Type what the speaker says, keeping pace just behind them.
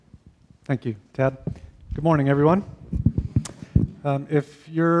Thank you, Ted. Good morning, everyone. If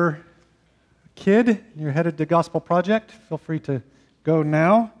you're a kid and you're headed to Gospel Project, feel free to go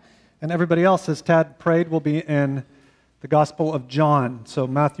now. And everybody else, as Tad prayed, will be in the Gospel of John. So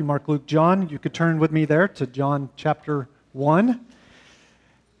Matthew, Mark, Luke, John. You could turn with me there to John chapter 1.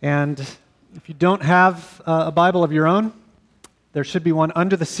 And if you don't have a Bible of your own, there should be one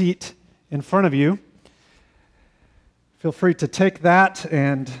under the seat in front of you. Feel free to take that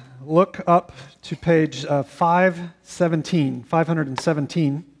and look up to page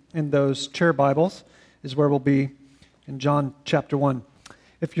 517 in those chair Bibles is where we'll be in John chapter 1.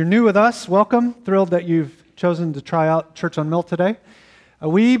 If you're new with us, welcome. Thrilled that you've chosen to try out Church on Mill today.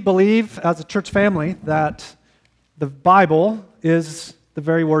 We believe as a church family that the Bible is the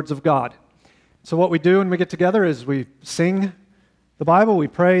very words of God. So what we do when we get together is we sing the Bible, we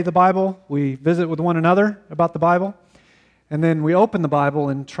pray the Bible, we visit with one another about the Bible, and then we open the Bible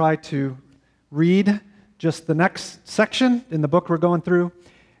and try to read just the next section in the book we're going through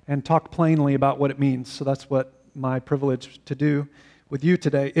and talk plainly about what it means. So that's what my privilege to do with you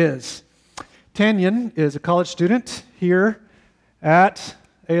today is. Tanyan is a college student here at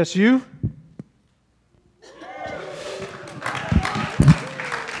ASU.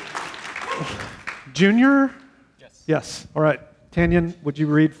 Junior? Yes. All right. Tanyan, would you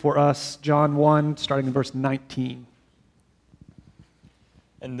read for us John 1, starting in verse 19?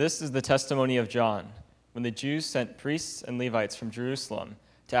 And this is the testimony of John, when the Jews sent priests and Levites from Jerusalem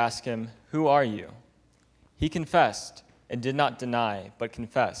to ask him, "Who are you?" He confessed and did not deny, but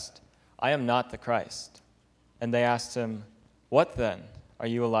confessed, "I am not the Christ." And they asked him, "What then? Are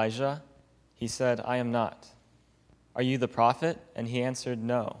you Elijah?" He said, "I am not." "Are you the prophet?" And he answered,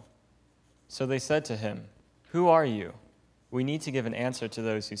 "No." So they said to him, "Who are you? We need to give an answer to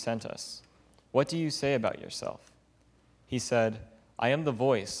those who sent us. What do you say about yourself?" He said, "I am the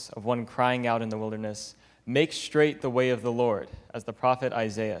voice of one crying out in the wilderness, 'Make straight the way of the Lord,' as the prophet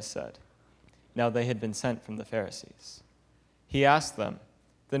Isaiah said." Now they had been sent from the Pharisees. He asked them,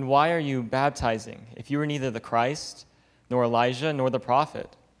 "Then why are you baptizing, if you are neither the Christ, nor Elijah, nor the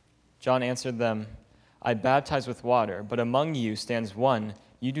prophet?" John answered them, "I baptize with water, but among you stands one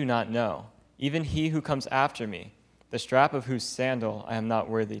you do not know, even he who comes after me, the strap of whose sandal I am not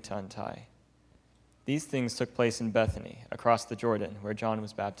worthy to untie." These things took place in Bethany, across the Jordan, where John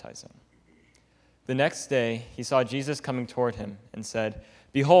was baptizing. The next day he saw Jesus coming toward him and said,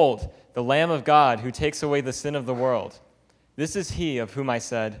 "Behold, the Lamb of God who takes away the sin of the world. This is he of whom I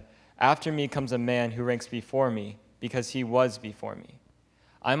said, 'After me comes a man who ranks before me, because he was before me.'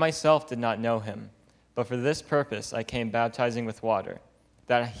 I myself did not know him, but for this purpose I came baptizing with water,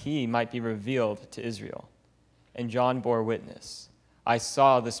 that he might be revealed to Israel." And John bore witness, "I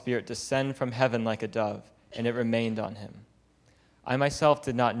saw the Spirit descend from heaven like a dove, and it remained on him. I myself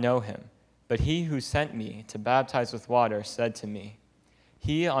did not know him, but he who sent me to baptize with water said to me,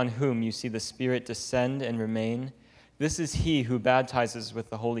 'He on whom you see the Spirit descend and remain, this is he who baptizes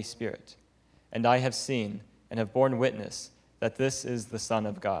with the Holy Spirit. And I have seen and have borne witness that this is the Son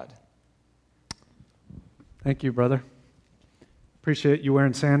of God.'" Thank you, brother. Appreciate you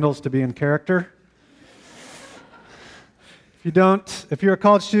wearing sandals to be in character. If you're a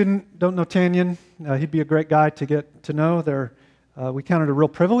college student, don't know Tanyan, he'd be a great guy to get to know. We count it a real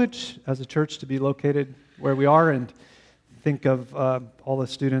privilege as a church to be located where we are and think of all the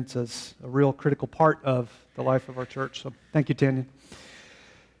students as a real critical part of the life of our church. So thank you, Tanyan.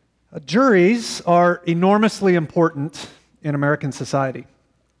 Juries are enormously important in American society.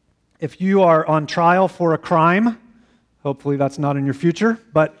 If you are on trial for a crime, hopefully that's not in your future,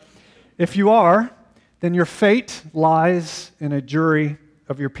 but if you are, then your fate lies in a jury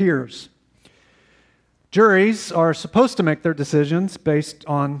of your peers. Juries are supposed to make their decisions based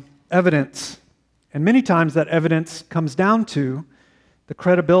on evidence, and many times that evidence comes down to the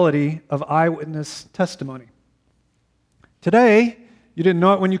credibility of eyewitness testimony. Today, you didn't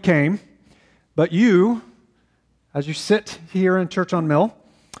know it when you came, but you, as you sit here in Church on Mill,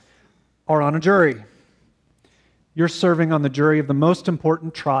 are on a jury. You're serving on the jury of the most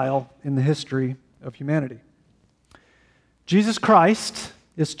important trial in the history of humanity. Jesus Christ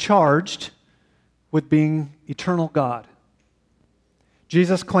is charged with being eternal God.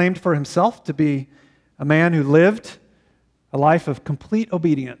 Jesus claimed for himself to be a man who lived a life of complete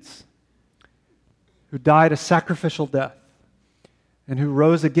obedience, who died a sacrificial death, and who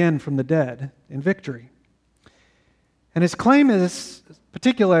rose again from the dead in victory. And his claim is,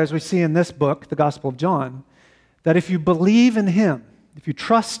 particularly as we see in this book, the Gospel of John, that if you believe in him, if you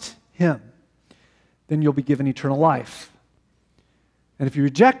trust him, then you'll be given eternal life. And if you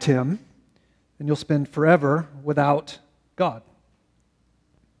reject him, then you'll spend forever without God.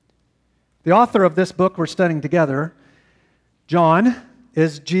 The author of this book we're studying together, John,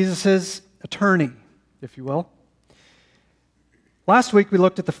 is Jesus' attorney, if you will. Last week we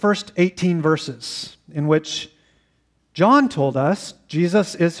looked at the first 18 verses in which John told us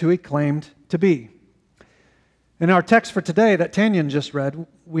Jesus is who he claimed to be. In our text for today that Tanyan just read,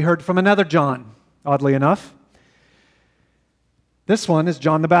 we heard from another John, oddly enough. This one is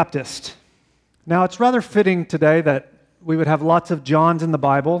John the Baptist. Now, it's rather fitting today that we would have lots of Johns in the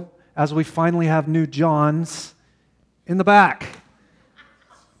Bible as we finally have new Johns in the back.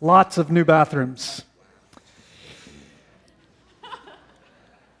 Lots of new bathrooms.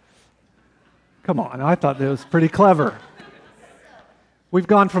 Come on, I thought that was pretty clever. We've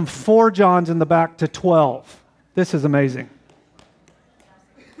gone from 4 Johns in the back to 12. This is amazing.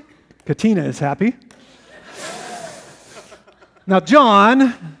 Katina is happy. Now,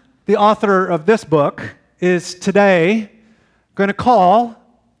 John, the author of this book, is today going to call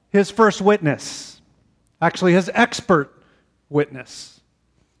his first witness, actually his expert witness,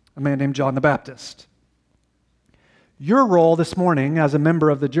 a man named John the Baptist. Your role this morning as a member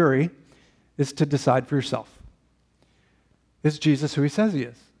of the jury is to decide for yourself. Is Jesus who he says he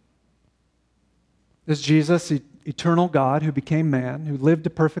is? Is Jesus the eternal God who became man, who lived a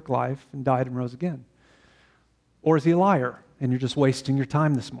perfect life and died and rose again? Or is he a liar and you're just wasting your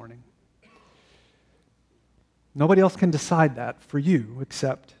time this morning? Nobody else can decide that for you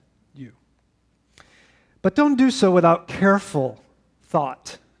except you. But don't do so without careful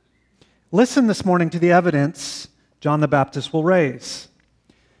thought. Listen this morning to the evidence John the Baptist will raise,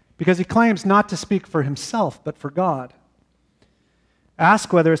 because he claims not to speak for himself, but for God.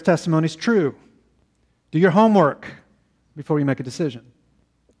 Ask whether his testimony is true. Do your homework before you make a decision.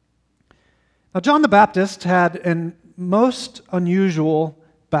 Now, John the Baptist had a most unusual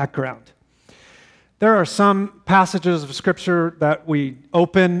background. There are some passages of Scripture that we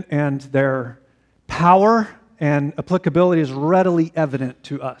open and their power and applicability is readily evident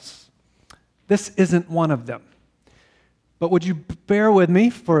to us. This isn't one of them. But would you bear with me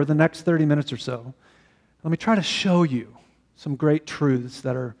for the next 30 minutes or so? Let me try to show you some great truths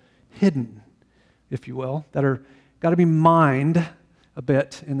that are hidden, if you will, that are got to be mined a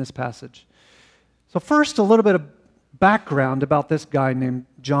bit in this passage. So first, a little bit of background about this guy named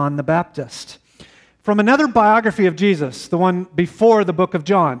John the Baptist. From another biography of Jesus, the one before the book of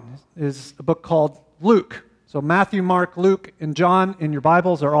John, is a book called Luke. So Matthew, Mark, Luke, and John in your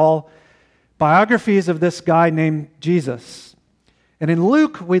Bibles are all biographies of this guy named Jesus. And in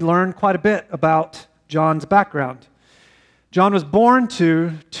Luke, we learn quite a bit about John's background. John was born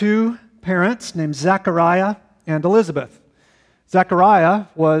to 2 parents named Zechariah and Elizabeth. Zechariah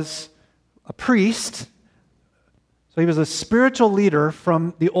was a priest, so he was a spiritual leader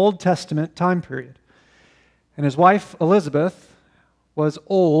from the Old Testament time period. And his wife, Elizabeth, was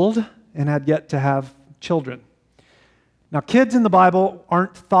old and had yet to have children. Now, kids in the Bible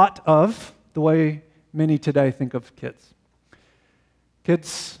aren't thought of the way many today think of kids.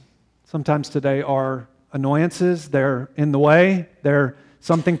 Kids sometimes today are annoyances, they're in the way, they're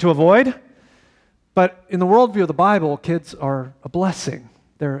something to avoid. But in the worldview of the Bible, kids are a blessing.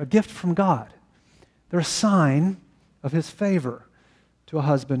 They're a gift from God. They're a sign of his favor to a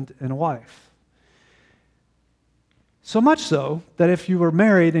husband and a wife. So much so that if you were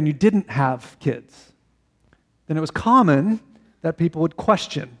married and you didn't have kids, then it was common that people would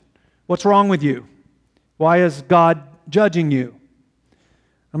question, what's wrong with you? Why is God judging you?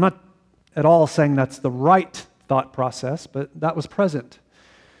 I'm not at all saying that's the right thought process, but that was present.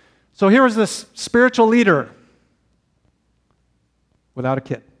 So here was this spiritual leader without a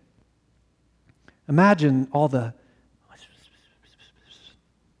kid. Imagine all the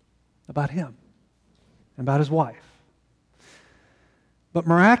about him and about his wife. But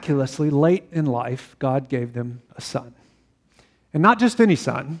miraculously, late in life, God gave them a son. And not just any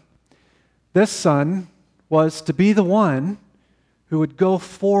son. This son was to be the one who would go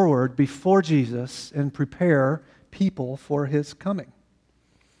forward before Jesus and prepare people for his coming.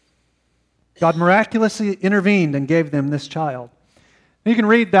 God miraculously intervened and gave them this child. You can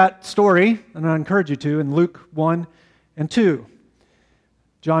read that story, and I encourage you to, in Luke 1 and 2.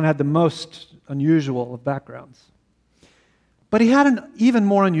 John had the most unusual of backgrounds. But he had an even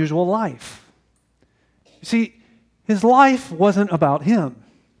more unusual life. You see, his life wasn't about him.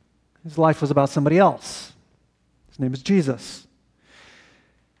 His life was about somebody else. His name is Jesus.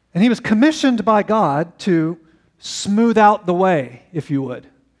 And he was commissioned by God to smooth out the way, if you would,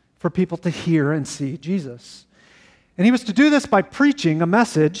 for people to hear and see Jesus. And he was to do this by preaching a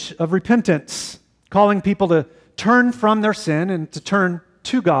message of repentance, calling people to turn from their sin and to turn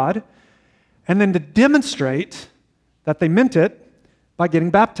to God, and then to demonstrate that they meant it by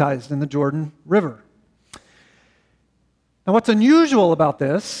getting baptized in the Jordan River. Now, what's unusual about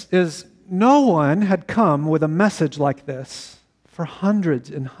this is no one had come with a message like this for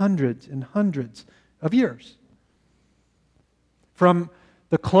hundreds and hundreds and hundreds of years. From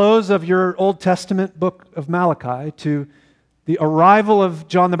the close of your Old Testament book of Malachi to the arrival of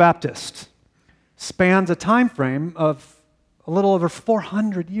John the Baptist spans a time frame of a little over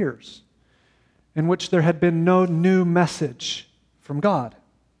 400 years in which there had been no new message from God.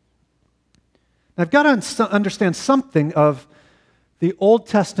 Now, I've got to understand something of the Old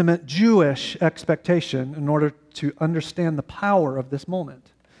Testament Jewish expectation in order to understand the power of this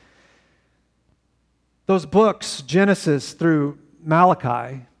moment. Those books, Genesis through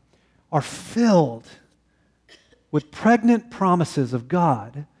Malachi, are filled with pregnant promises of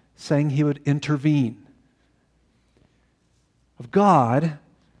God saying He would intervene, of God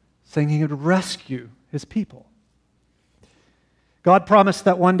saying He would rescue His people. God promised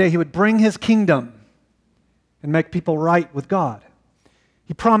that one day He would bring His kingdom and make people right with God.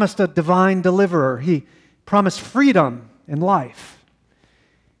 He promised a divine deliverer. He promised freedom in life.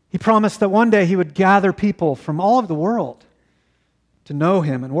 He promised that one day He would gather people from all over the world to know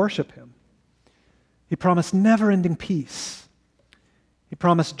Him and worship Him. He promised never-ending peace. He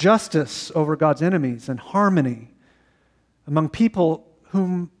promised justice over God's enemies and harmony among people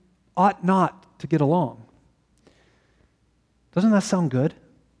whom ought not to get along. Doesn't that sound good?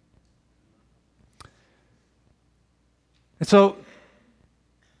 And so,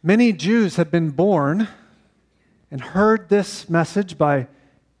 many Jews had been born and heard this message by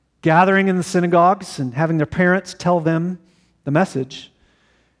gathering in the synagogues and having their parents tell them the message,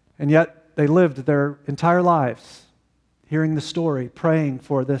 and yet they lived their entire lives hearing the story, praying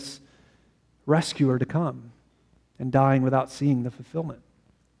for this rescuer to come, and dying without seeing the fulfillment.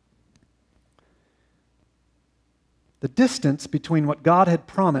 The distance between what God had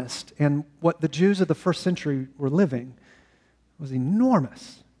promised and what the Jews of the first century were living was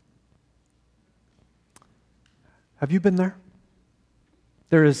enormous. Have you been there?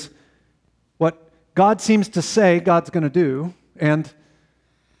 There is what God seems to say God's going to do, and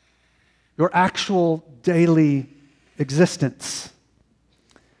your actual daily existence.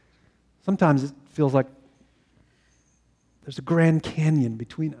 Sometimes it feels like there's a Grand Canyon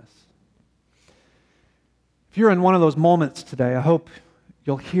between us. If you're in one of those moments today, I hope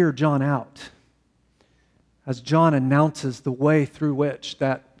you'll hear John out as John announces the way through which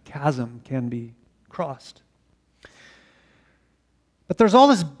that chasm can be crossed. But there's all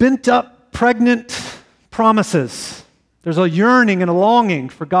this bent-up, pregnant promises. There's a yearning and a longing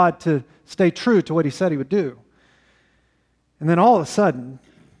for God to stay true to what He said He would do. And then all of a sudden,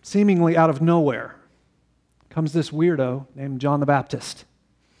 seemingly out of nowhere, comes this weirdo named John the Baptist.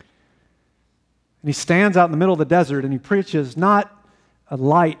 And he stands out in the middle of the desert and he preaches not a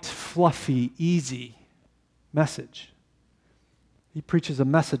light, fluffy, easy message. He preaches a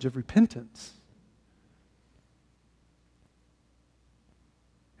message of repentance.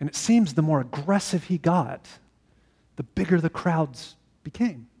 And it seems the more aggressive he got, the bigger the crowds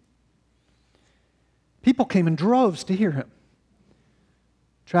became. People came in droves to hear him,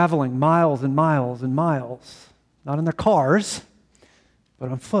 traveling miles and miles and miles, not in their cars, but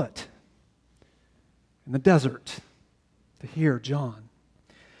on foot, in the desert, to hear John.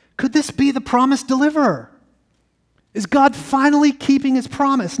 Could this be the promised deliverer? Is God finally keeping His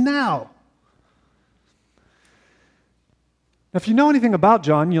promise now? Now, if you know anything about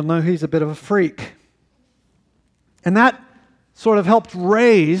John, you'll know he's a bit of a freak. And that sort of helped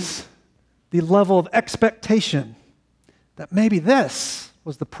raise the level of expectation that maybe this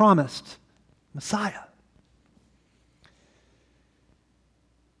was the promised Messiah.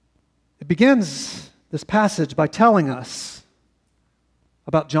 It begins this passage by telling us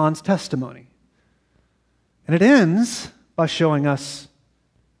about John's testimony. And it ends by showing us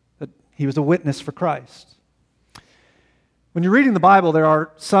that he was a witness for Christ. When you're reading the Bible, there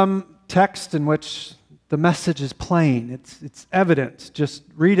are some texts in which the message is plain. It's evident. Just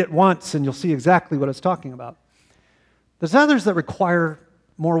read it once and you'll see exactly what it's talking about. There's others that require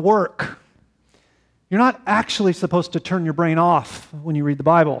more work. You're not actually supposed to turn your brain off when you read the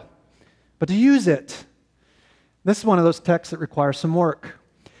Bible, but to use it. This is one of those texts that requires some work.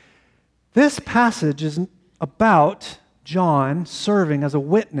 This passage is about John serving as a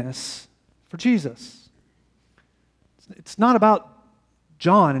witness for Jesus. It's not about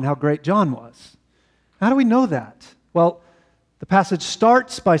John and how great John was. How do we know that? Well, the passage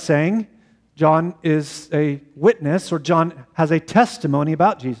starts by saying John is a witness, or John has a testimony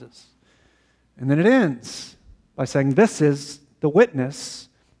about Jesus. And then it ends by saying this is the witness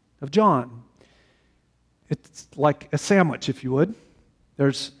of John. It's like a sandwich, if you would.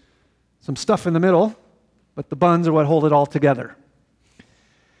 There's some stuff in the middle, but the buns are what hold it all together.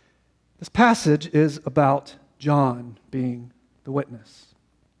 This passage is about John being the witness.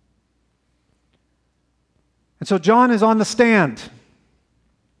 And so John is on the stand.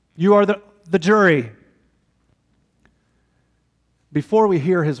 You are the jury. Before we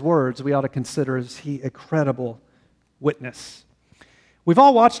hear his words, we ought to consider, is he a credible witness? We've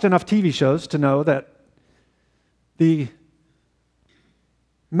all watched enough TV shows to know that the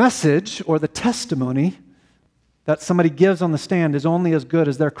message or the testimony that somebody gives on the stand is only as good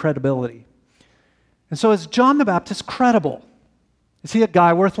as their credibility. And so is John the Baptist credible? Is he a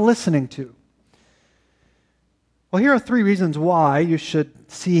guy worth listening to? Well, here are 3 reasons why you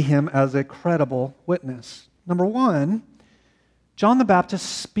should see him as a credible witness. Number 1, John the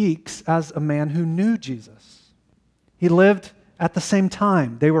Baptist speaks as a man who knew Jesus. He lived at the same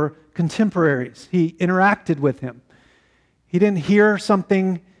time. They were contemporaries. He interacted with him. He didn't hear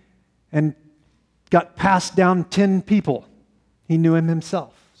something and got passed down 10 people. He knew him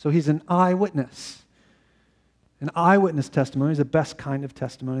himself. So he's an eyewitness. An eyewitness testimony is the best kind of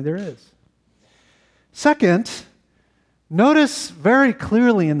testimony there is. Second, notice very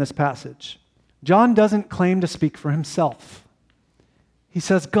clearly in this passage, John doesn't claim to speak for himself. He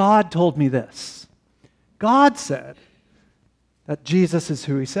says, God told me this. God said that Jesus is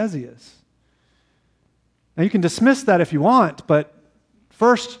who he says he is. Now you can dismiss that if you want, but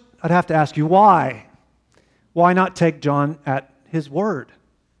first I'd have to ask you why. Why not take John at his word?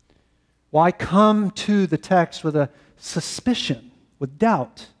 Why come to the text with a suspicion, with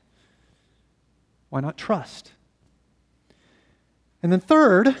doubt? Why not trust? And then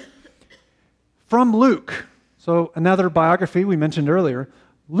third, from Luke, so another biography we mentioned earlier,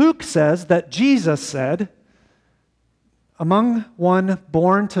 Luke says that Jesus said, among one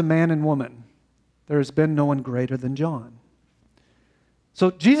born to man and woman, there has been no one greater than John.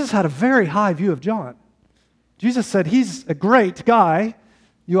 So Jesus had a very high view of John. Jesus said, he's a great guy.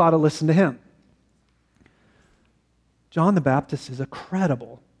 You ought to listen to him. John the Baptist is a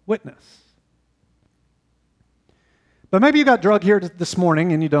credible witness. But maybe you got drugged here this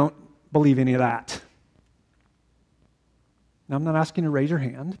morning and you don't believe any of that. Now, I'm not asking you to raise your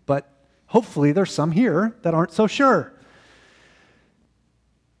hand, but hopefully there's some here that aren't so sure.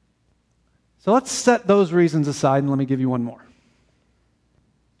 So let's set those reasons aside and let me give you one more.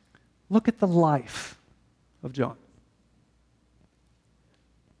 Look at the life of John.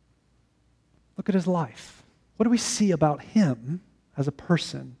 Look at his life. What do we see about him as a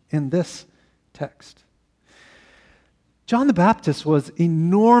person in this text? John the Baptist was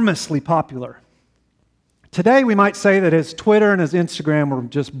enormously popular. Today, we might say that his Twitter and his Instagram were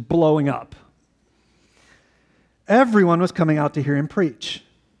just blowing up. Everyone was coming out to hear him preach.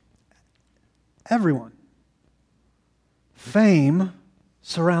 Everyone. Fame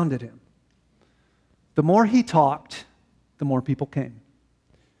surrounded him. The more he talked, the more people came.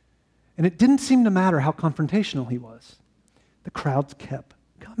 And it didn't seem to matter how confrontational he was. The crowds kept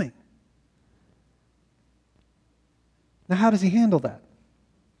coming. Now, how does he handle that?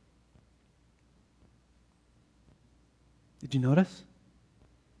 Did you notice?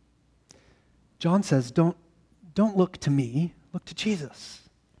 John says, don't look to me, look to Jesus.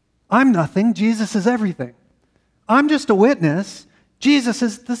 I'm nothing, Jesus is everything. I'm just a witness, Jesus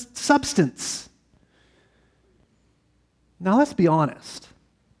is the substance. Now let's be honest.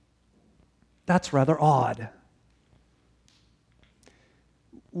 That's rather odd.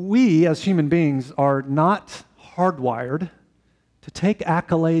 We as human beings are not hardwired to take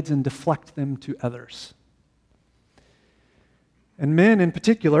accolades and deflect them to others. And men in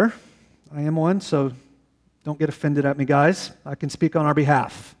particular, I am one, so don't get offended at me, guys. I can speak on our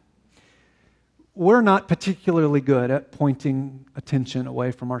behalf. We're not particularly good at pointing attention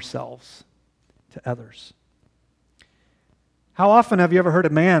away from ourselves to others. How often have you ever heard a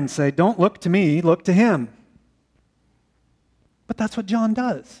man say, "Don't look to me, look to him"? But that's what John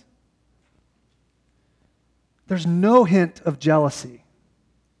does. There's no hint of jealousy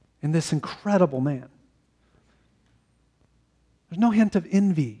in this incredible man. There's no hint of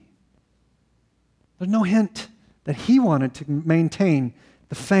envy. There's no hint that he wanted to maintain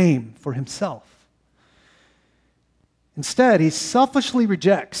the fame for himself. Instead, he selfishly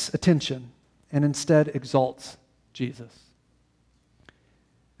rejects attention and instead exalts Jesus.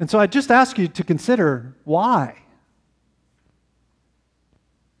 And so I just ask you to consider why.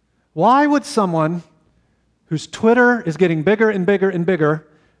 Why would someone whose Twitter is getting bigger and bigger and bigger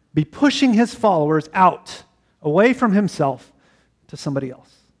be pushing his followers out, away from himself, to somebody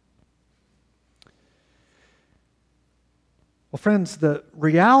else? Well, friends, the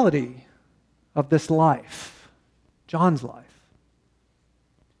reality of this life, John's life,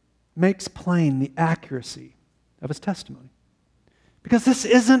 makes plain the accuracy of his testimony. Because this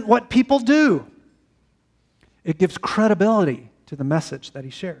isn't what people do. It gives credibility to the message that he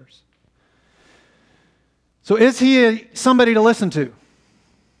shares. So is he somebody to listen to?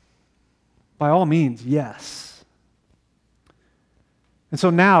 By all means, yes. And so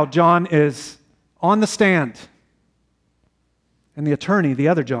now John is on the stand, and the attorney, the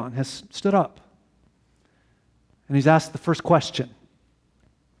other John, has stood up. And he's asked the first question.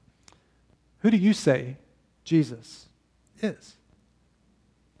 Who do you say Jesus is?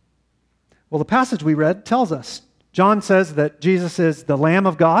 Well, the passage we read tells us. John says that Jesus is the Lamb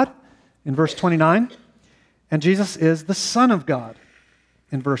of God in verse 29, and Jesus is the Son of God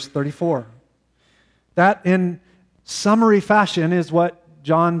in verse 34. That, in summary fashion, is what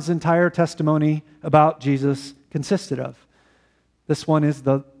John's entire testimony about Jesus consisted of. This one is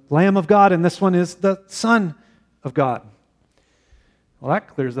the Lamb of God, and this one is the Son of God. Well, that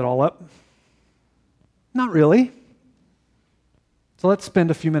clears it all up. Not really. So let's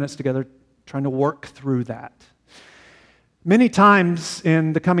spend a few minutes together trying to work through that. Many times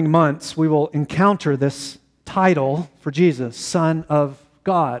in the coming months, we will encounter this title for Jesus, Son of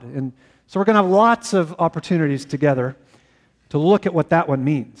God. And so we're going to have lots of opportunities together to look at what that one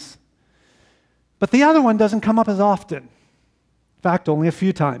means. But the other one doesn't come up as often. In fact, only a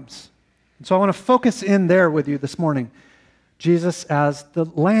few times. And so I want to focus in there with you this morning. Jesus as the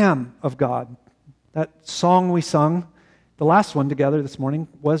Lamb of God. That song we sung, the last one together this morning,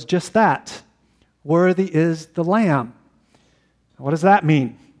 was just that. Worthy is the Lamb. What does that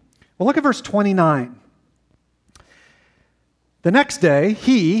mean? Well, look at verse 29. The next day,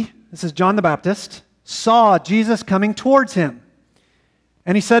 this is John the Baptist, saw Jesus coming towards him.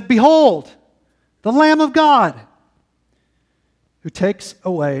 And he said, "Behold, the Lamb of God, who takes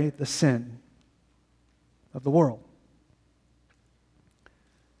away the sin of the world."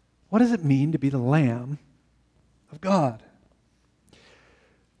 What does it mean to be the Lamb of God?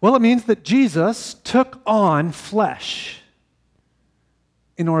 Well, it means that Jesus took on flesh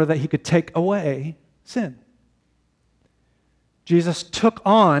in order that he could take away sin. Jesus took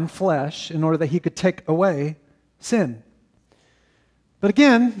on flesh in order that he could take away sin. But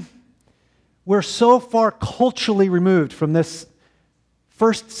again, we're so far culturally removed from this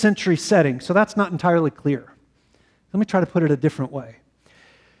first century setting, so that's not entirely clear. Let me try to put it a different way.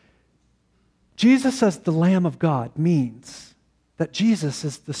 Jesus as the Lamb of God means that Jesus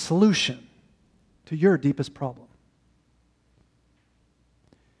is the solution to your deepest problem.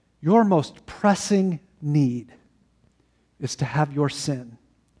 Your most pressing need is to have your sin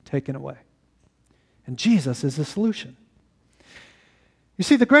taken away. And Jesus is the solution. You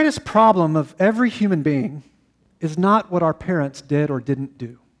see, the greatest problem of every human being is not what our parents did or didn't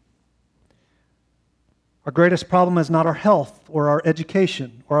do. Our greatest problem is not our health or our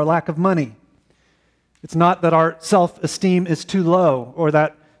education or our lack of money. It's not that our self-esteem is too low or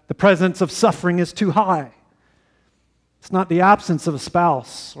that the presence of suffering is too high. It's not the absence of a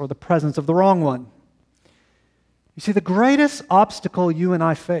spouse or the presence of the wrong one. You see, the greatest obstacle you and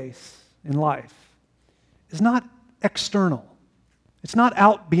I face in life is not external. It's not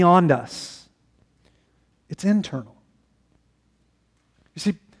out beyond us. It's internal. You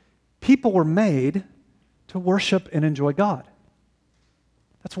see, people were made to worship and enjoy God.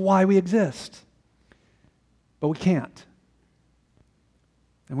 That's why we exist. But we can't.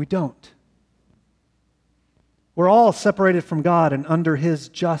 And we don't. We're all separated from God and under his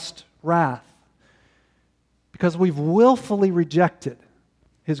just wrath because we've willfully rejected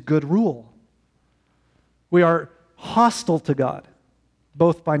his good rule. We are hostile to God,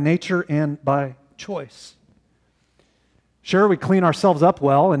 both by nature and by choice. Sure, we clean ourselves up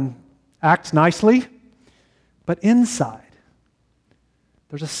well and act nicely, but inside,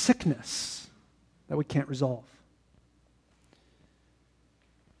 there's a sickness that we can't resolve.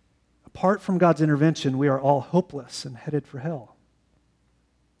 Apart from God's intervention, we are all hopeless and headed for hell.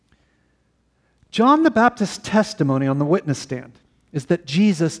 John the Baptist's testimony on the witness stand is that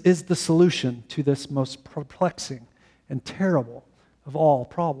Jesus is the solution to this most perplexing and terrible of all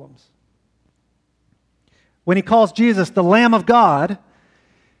problems. When he calls Jesus the Lamb of God,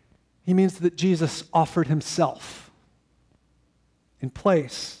 he means that Jesus offered himself in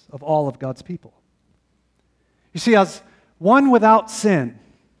place of all of God's people. You see, as one without sin,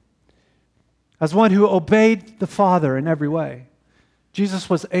 as one who obeyed the Father in every way, Jesus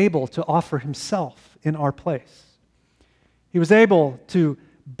was able to offer himself in our place. He was able to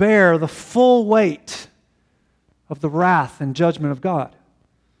bear the full weight of the wrath and judgment of God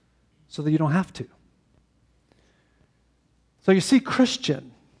so that you don't have to. So you see,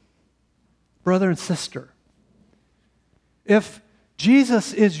 Christian, brother and sister, if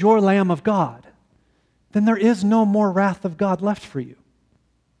Jesus is your Lamb of God, then there is no more wrath of God left for you.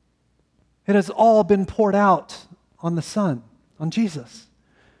 It has all been poured out on the Son, on Jesus.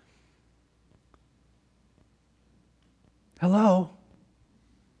 Hello?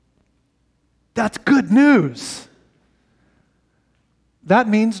 That's good news. That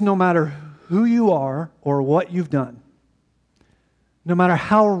means no matter who you are or what you've done, no matter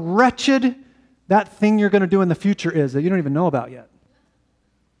how wretched that thing you're going to do in the future is that you don't even know about yet,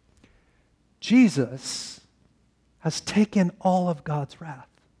 Jesus has taken all of God's wrath.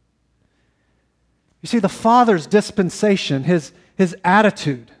 You see, the Father's dispensation, his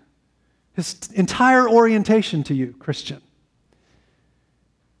attitude, his entire orientation to you, Christian,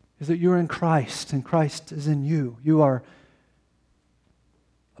 is that you're in Christ and Christ is in you. You are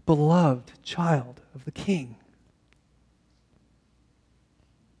a beloved child of the King.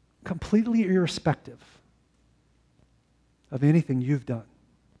 Completely irrespective of anything you've done.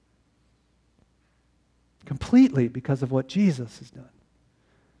 Completely because of what Jesus has done.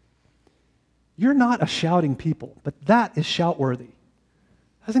 You're not a shouting people, but that is shout-worthy.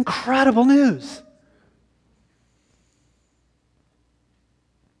 That's incredible news.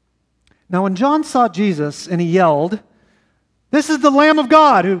 Now, when John saw Jesus and he yelled, "This is the Lamb of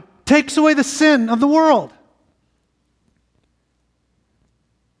God who takes away the sin of the world,"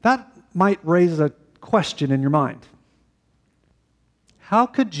 that might raise a question in your mind. How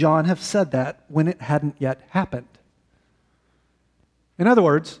could John have said that when it hadn't yet happened? In other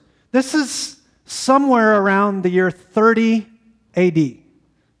words, this is somewhere around the year 30 AD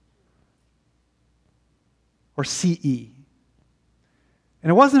or CE. And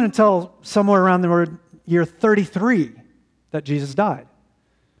it wasn't until somewhere around the year 33 that Jesus died.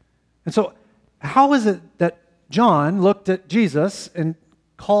 And so, how is it that John looked at Jesus and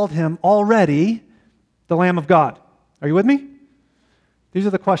called him already the Lamb of God? Are you with me? These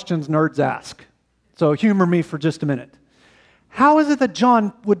are the questions nerds ask. So humor me for just a minute. How is it that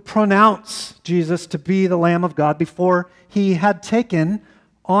John would pronounce Jesus to be the Lamb of God before he had taken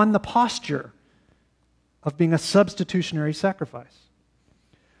on the posture of being a substitutionary sacrifice?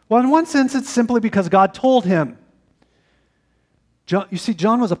 Well, in one sense, it's simply because God told him. You see,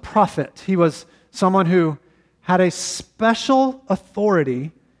 John was a prophet. He was someone who had a special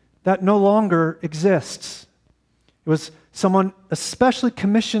authority that no longer exists. It was someone especially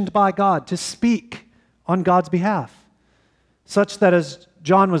commissioned by God to speak on God's behalf, such that as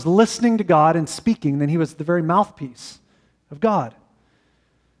John was listening to God and speaking, then he was the very mouthpiece of God.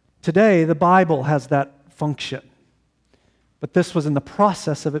 Today, the Bible has that function, but this was in the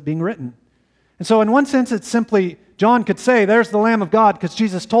process of it being written. And so in one sense, it's simply, John could say, there's the Lamb of God because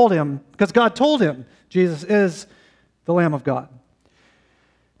Jesus told him, because God told him Jesus is the Lamb of God.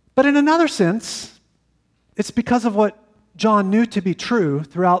 But in another sense, it's because of what John knew to be true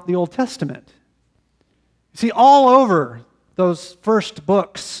throughout the Old Testament. You see, all over those first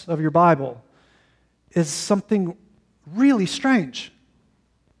books of your Bible is something really strange.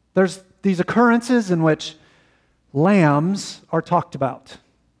 There's these occurrences in which lambs are talked about.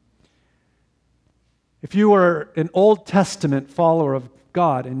 If you were an Old Testament follower of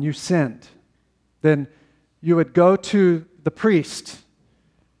God and you sinned, then you would go to the priest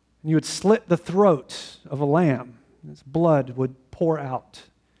and you would slit the throat of a lamb. And its blood would pour out.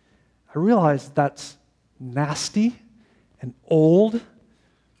 I realize that's nasty and old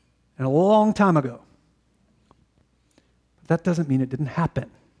and a long time ago. But that doesn't mean it didn't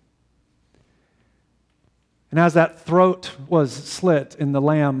happen. And as that throat was slit and the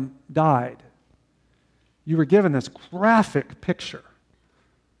lamb died, you were given this graphic picture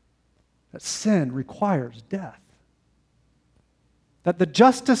that sin requires death. That the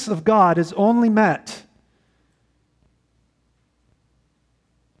justice of God is only met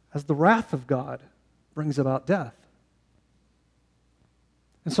as the wrath of God brings about death.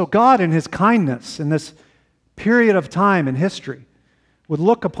 And so God, in his kindness, in this period of time in history, would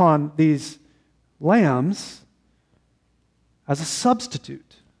look upon these lambs as a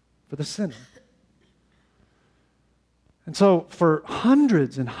substitute for the sinner. And so for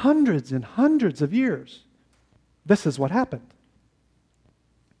hundreds and hundreds and hundreds of years, this is what happened.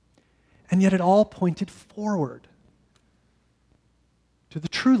 And yet it all pointed forward to the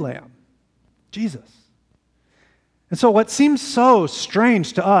true Lamb, Jesus. And so what seems so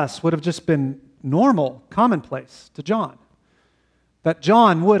strange to us would have just been normal, commonplace to John, that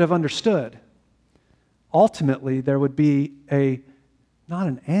John would have understood. Ultimately, there would be not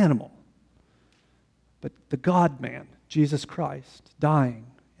an animal, but the God-man, Jesus Christ, dying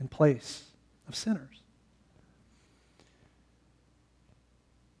in place of sinners.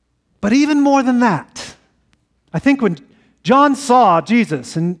 But even more than that, I think when John saw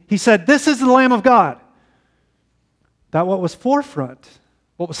Jesus, and he said, "This is the Lamb of God." That what was forefront,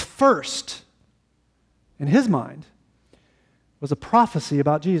 what was first in his mind, was a prophecy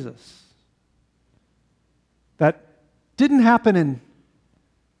about Jesus. That didn't happen in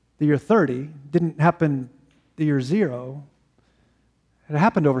the year 30, didn't happen the year 0. It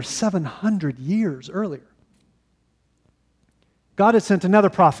happened over 700 years earlier. God had sent another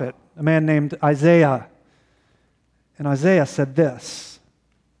prophet, a man named Isaiah. And Isaiah said this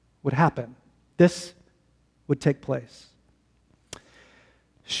would happen. This would take place.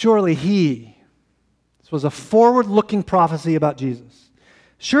 Surely this was a forward-looking prophecy about Jesus.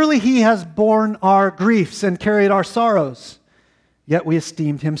 Surely he has borne our griefs and carried our sorrows. Yet we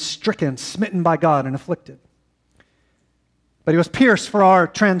esteemed him stricken, smitten by God, and afflicted. But he was pierced for our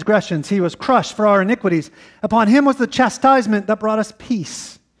transgressions. He was crushed for our iniquities. Upon him was the chastisement that brought us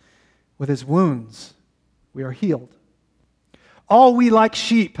peace. With his wounds we are healed. All we like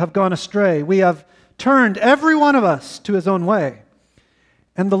sheep have gone astray. We have turned every one of us to his own way.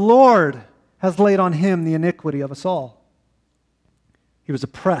 And the Lord has laid on him the iniquity of us all. He was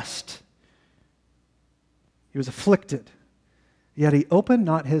oppressed. He was afflicted. Yet he opened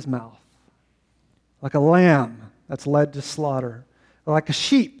not his mouth. Like a lamb that's led to slaughter, like a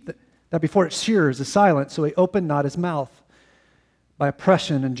sheep that before it shears is silent, so he opened not his mouth. By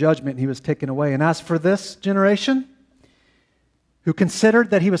oppression and judgment he was taken away. And as for this generation, who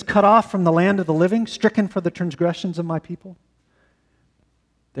considered that he was cut off from the land of the living, stricken for the transgressions of my people,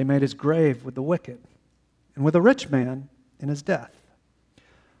 they made his grave with the wicked and with a rich man in his death.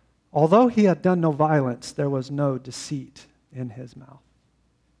 Although he had done no violence, there was no deceit in his mouth.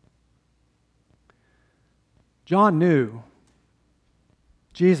 John knew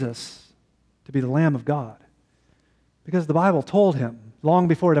Jesus to be the Lamb of God because the Bible told him long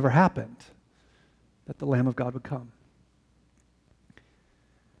before it ever happened that the Lamb of God would come.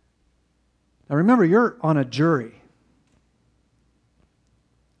 Now remember, you're on a jury.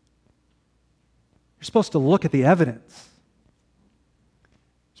 You're supposed to look at the evidence.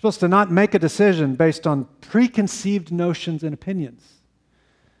 You're supposed to not make a decision based on preconceived notions and opinions.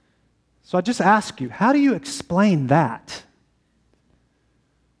 So I just ask you, how do you explain that?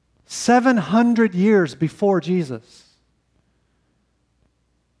 700 years before Jesus.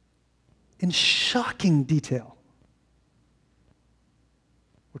 In shocking detail,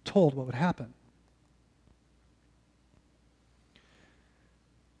 we're told what would happen.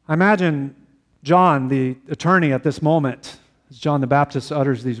 I imagine John, the attorney at this moment, as John the Baptist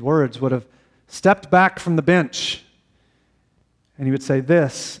utters these words, would have stepped back from the bench and he would say,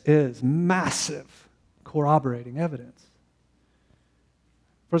 "This is massive corroborating evidence."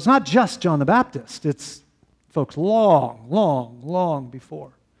 But it's not just John the Baptist. It's folks long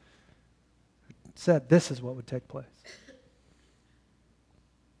before who said this is what would take place.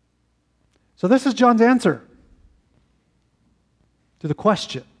 So this is John's answer to the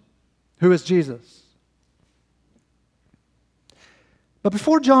question, who is Jesus? But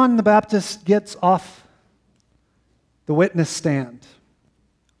before John the Baptist gets off the witness stand,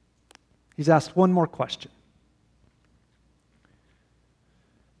 he's asked one more question.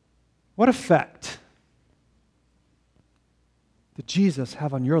 What effect did Jesus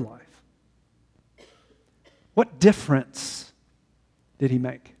have on your life? What difference did he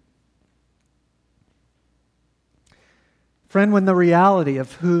make? Friend, when the reality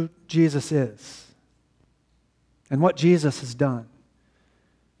of who Jesus is and what Jesus has done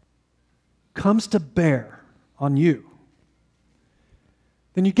comes to bear on you,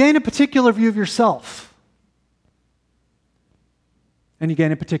 then you gain a particular view of yourself and you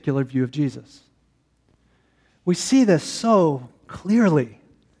gain a particular view of Jesus. We see this so clearly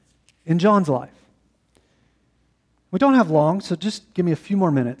in John's life. We don't have long, so just give me a few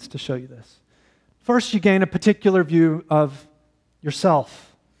more minutes to show you this. First, you gain a particular view of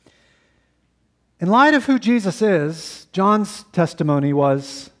yourself. In light of who Jesus is, John's testimony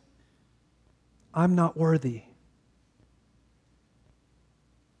was, "I'm not worthy.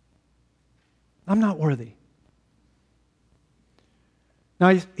 I'm not worthy."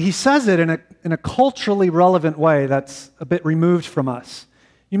 Now, he says it in a culturally relevant way that's a bit removed from us.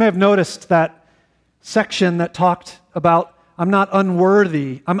 You may have noticed that section that talked about, I'm not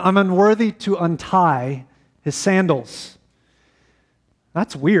unworthy. I'm unworthy to untie his sandals.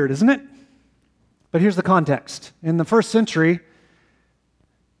 That's weird, isn't it? But here's the context. In the first century,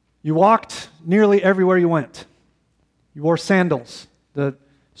 you walked nearly everywhere you went. You wore sandals. The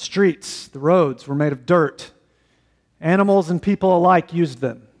streets, the roads were made of dirt. Animals and people alike used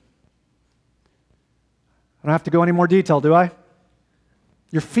them. I don't have to go any more detail, do I?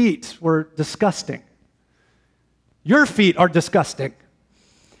 Your feet were disgusting. Your feet are disgusting.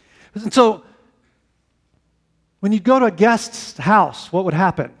 And so, when you go to a guest's house, what would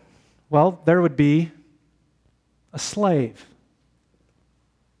happen? Well, there would be a slave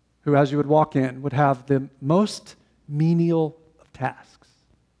who, as you would walk in, would have the most menial of tasks.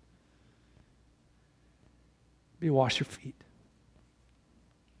 Be wash your feet.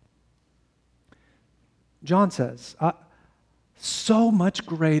 John says, so much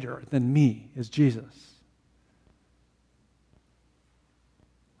greater than me is Jesus.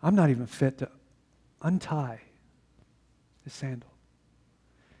 I'm not even fit to untie his sandal.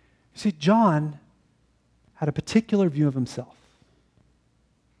 You see, John had a particular view of himself.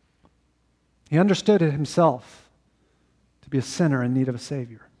 He understood it himself to be a sinner in need of a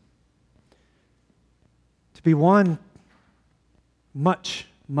Savior. To be one much,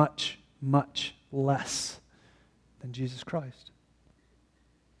 much, much less than Jesus Christ.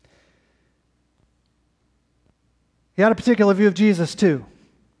 He had a particular view of Jesus too.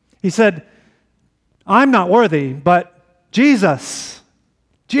 He said, I'm not worthy, but Jesus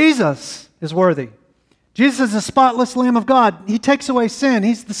is worthy. Jesus is the spotless Lamb of God. He takes away sin.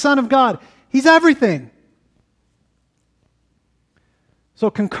 He's the Son of God. He's everything. So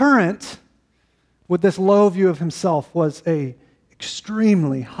concurrent with this low view of himself was an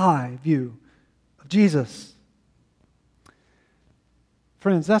extremely high view of Jesus.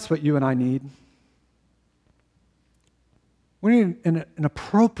 Friends, that's what you and I need. We need an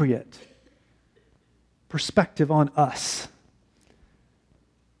appropriate perspective on us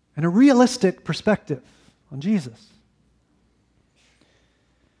and a realistic perspective on Jesus.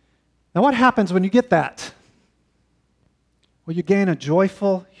 Now, what happens when you get that? Well, you gain a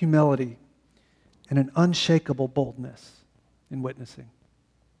joyful humility and an unshakable boldness in witnessing.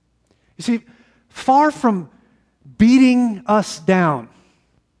 You see, far from beating us down,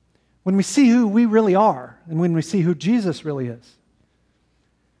 when we see who we really are and when we see who Jesus really is,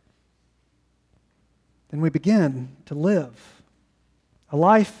 then we begin to live a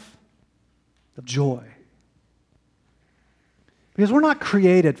life of joy. Because we're not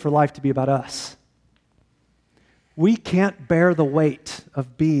created for life to be about us. We can't bear the weight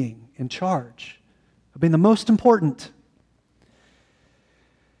of being in charge, of being the most important.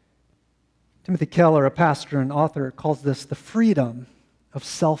 Timothy Keller, a pastor and author, calls this the freedom of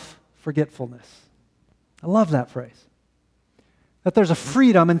self-forgetfulness. I love that phrase. That there's a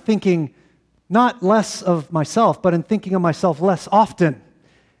freedom in thinking not less of myself, but in thinking of myself less often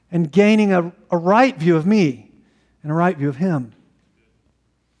and gaining a right view of me and a right view of him.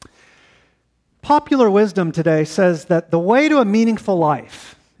 Popular wisdom today says that the way to a meaningful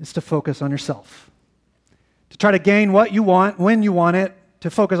life is to focus on yourself, to try to gain what you want, when you want it, to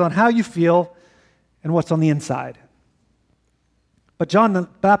focus on how you feel and what's on the inside. But John the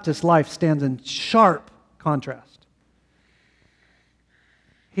Baptist's life stands in sharp contrast.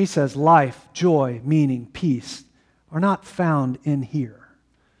 He says life, joy, meaning, peace are not found in here,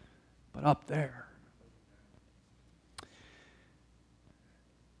 but up there.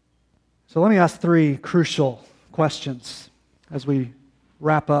 So let me ask 3 crucial questions as we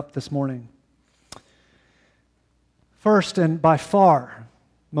wrap up this morning. First, and by far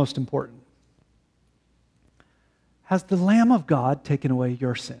most important, has the Lamb of God taken away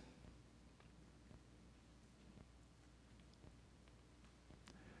your sin?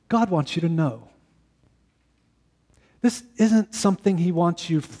 God wants you to know. This isn't something He wants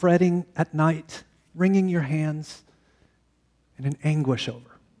you fretting at night, wringing your hands, and in anguish over.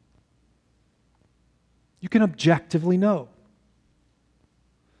 You can objectively know.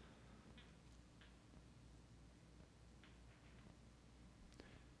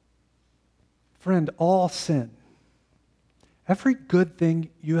 Friend, all sin, every good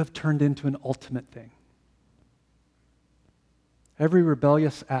thing you have turned into an ultimate thing. Every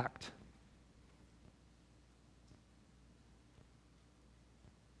rebellious act.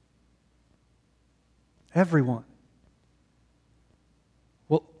 Everyone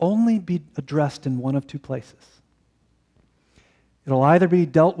will only be addressed in one of 2 places. It'll either be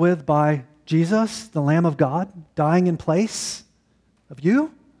dealt with by Jesus, the Lamb of God, dying in place of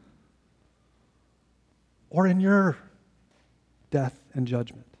you, or in your death and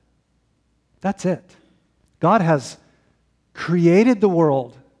judgment. That's it. God has created the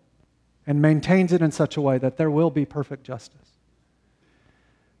world and maintains it in such a way that there will be perfect justice.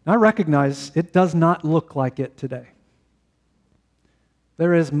 Now, I recognize it does not look like it today.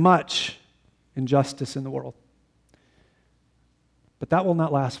 There is much injustice in the world. But that will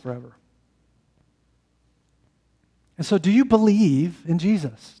not last forever. And so, do you believe in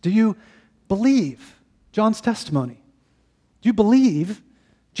Jesus? Do you believe John's testimony? Do you believe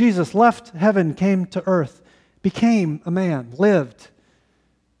Jesus left heaven, came to earth, became a man, lived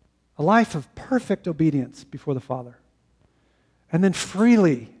a life of perfect obedience before the Father, and then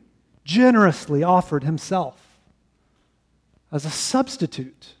freely, generously offered himself as a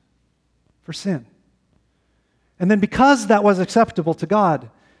substitute for sin. And then because that was acceptable to God,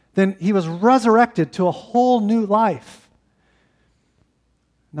 then he was resurrected to a whole new life.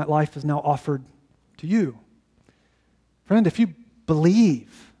 And that life is now offered to you. Friend, if you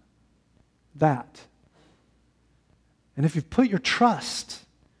believe that, and if you've put your trust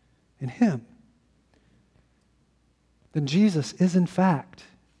in him, then Jesus is in fact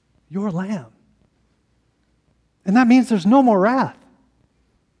your Lamb. And that means there's no more wrath.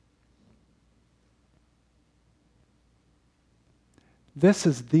 This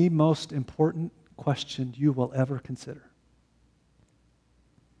is the most important question you will ever consider.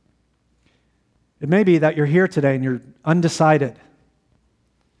 It may be that you're here today and you're undecided.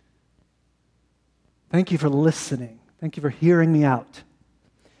 Thank you for listening. Thank you for hearing me out.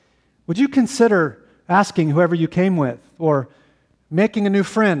 Would you consider asking whoever you came with, or making a new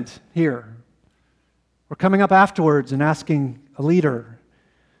friend here, or coming up afterwards and asking a leader?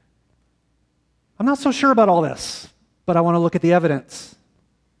 I'm not so sure about all this, but I want to look at the evidence.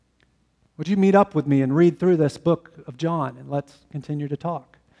 Would you meet up with me and read through this book of John, and let's continue to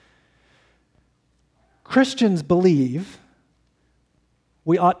talk? Christians believe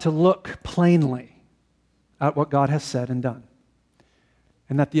we ought to look plainly at what God has said and done,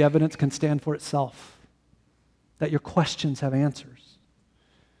 and that the evidence can stand for itself, that your questions have answers.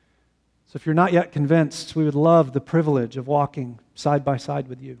 So if you're not yet convinced, we would love the privilege of walking side by side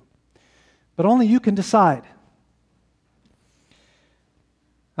with you. But only you can decide.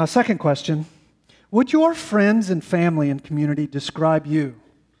 Now, second question, would your friends and family and community describe you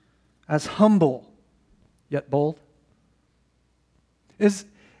as humble yet bold? Is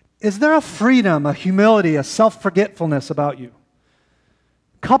there a freedom, a humility, a self-forgetfulness about you,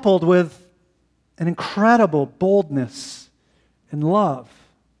 coupled with an incredible boldness and love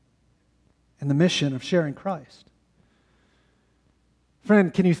in the mission of sharing Christ?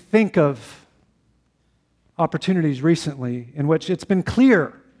 Friend, can you think of opportunities recently in which it's been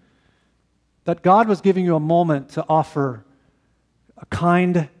clear that God was giving you a moment to offer a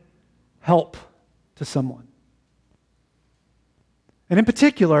kind help to someone? And in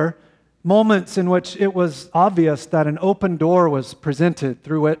particular, moments in which it was obvious that an open door was presented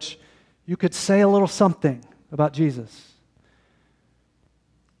through which you could say a little something about Jesus.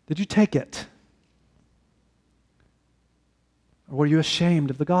 Did you take it? Or were you ashamed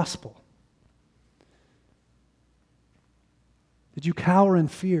of the gospel? Did you cower in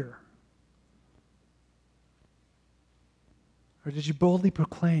fear? Or did you boldly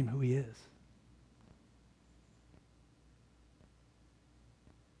proclaim who he is?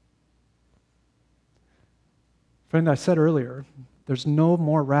 Friend, I said earlier, there's no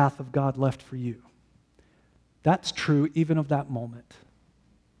more wrath of God left for you. That's true even of that moment.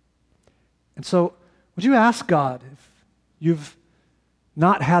 And so, would you ask God, if you've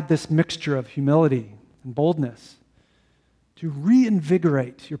not had this mixture of humility and boldness, to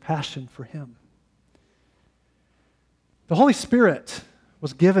reinvigorate your passion for him? The Holy Spirit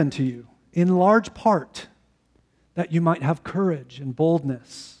was given to you in large part that you might have courage and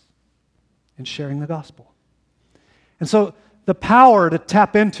boldness in sharing the gospel. And so the power to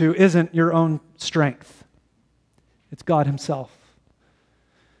tap into isn't your own strength. It's God himself.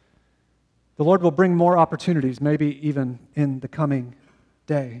 The Lord will bring more opportunities, maybe even in the coming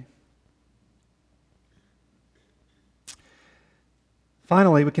day.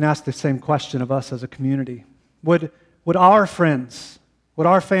 Finally, we can ask the same question of us as a community. Would our friends, would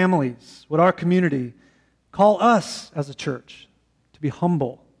our families, would our community call us as a church to be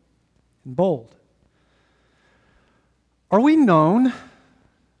humble and bold? Are we known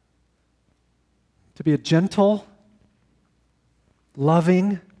to be a gentle,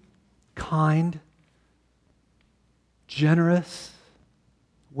 loving, kind, generous,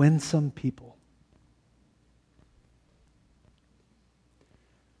 winsome people?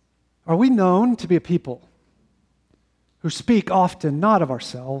 Are we known to be a people who speak often not of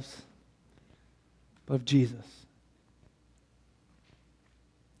ourselves, but of Jesus?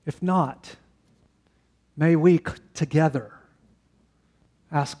 If not, may we together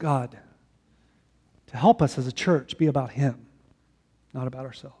ask God to help us as a church be about him, not about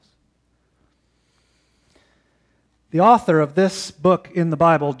ourselves. The author of this book in the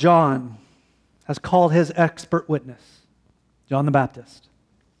Bible, John, has called his expert witness, John the Baptist.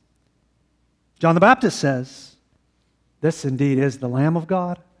 John the Baptist says, this indeed is the Lamb of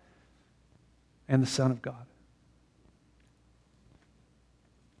God and the Son of God.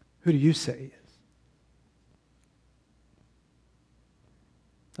 Who do you say he is?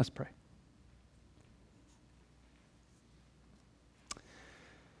 Let's pray.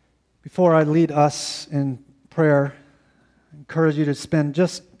 Before I lead us in prayer, I encourage you to spend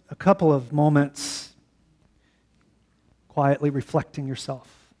just a couple of moments quietly reflecting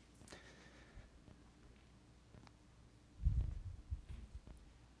yourself.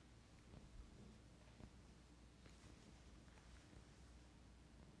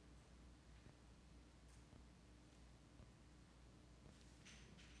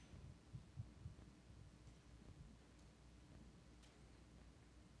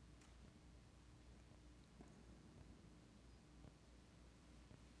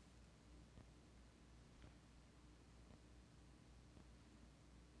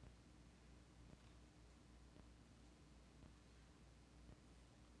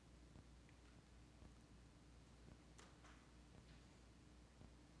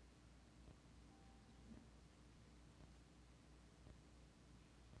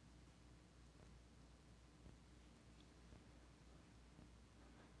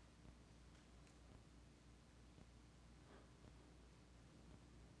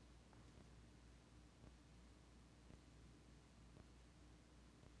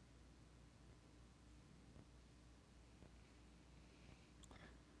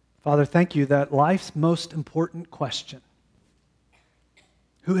 Father, thank you that life's most important question,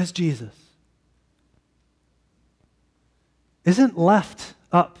 who is Jesus, isn't left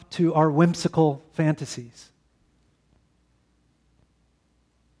up to our whimsical fantasies.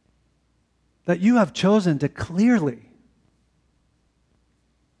 That you have chosen to clearly,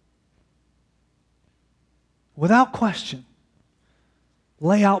 without question,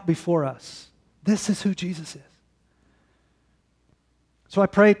 lay out before us, this is who Jesus is. So I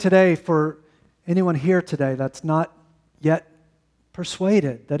pray today for anyone here today that's not yet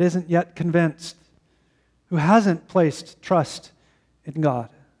persuaded, that isn't yet convinced, who hasn't placed trust in God.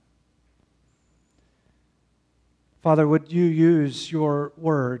 Father, would you use your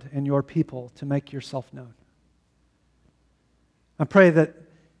word and your people to make yourself known? I pray that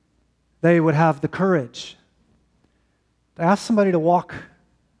they would have the courage to ask somebody to walk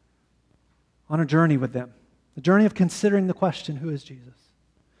on a journey with them, the journey of considering the question, who is Jesus?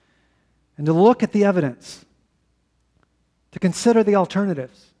 And to look at the evidence, to consider the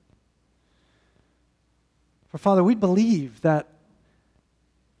alternatives. For Father, we believe that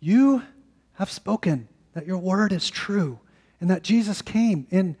you have spoken, that your word is true, and that Jesus came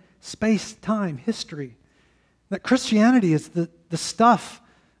in space, time, history. That Christianity is the stuff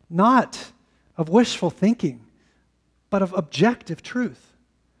not of wishful thinking, but of objective truth.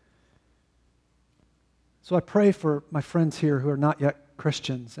 So I pray for my friends here who are not yet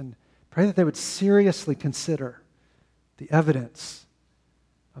Christians, and pray that they would seriously consider the evidence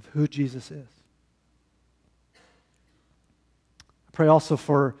of who Jesus is. I pray also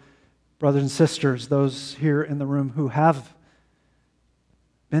for brothers and sisters, those here in the room who have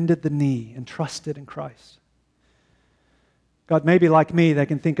bended the knee and trusted in Christ. God, maybe like me, they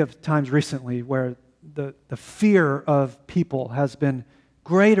can think of times recently where the fear of people has been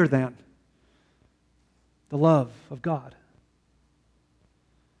greater than the love of God.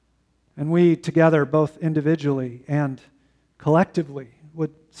 And we together, both individually and collectively,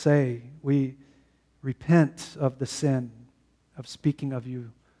 would say we repent of the sin of speaking of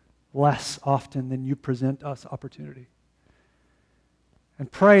you less often than you present us opportunity. And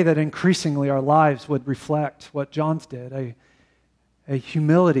pray that increasingly our lives would reflect what John's did, a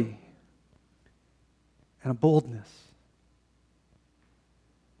humility and a boldness.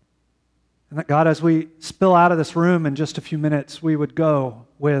 And that God, as we spill out of this room in just a few minutes, we would go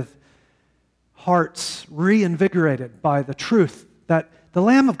with hearts reinvigorated by the truth that the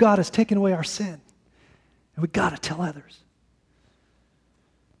Lamb of God has taken away our sin. And we've got to tell others.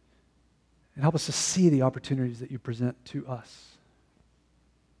 And help us to see the opportunities that you present to us.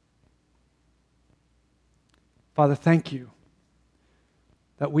 Father, thank you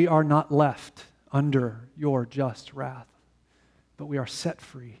that we are not left under your just wrath, but we are set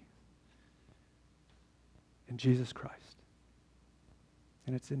free in Jesus Christ.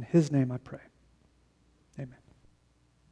 And it's in his name I pray. Amen.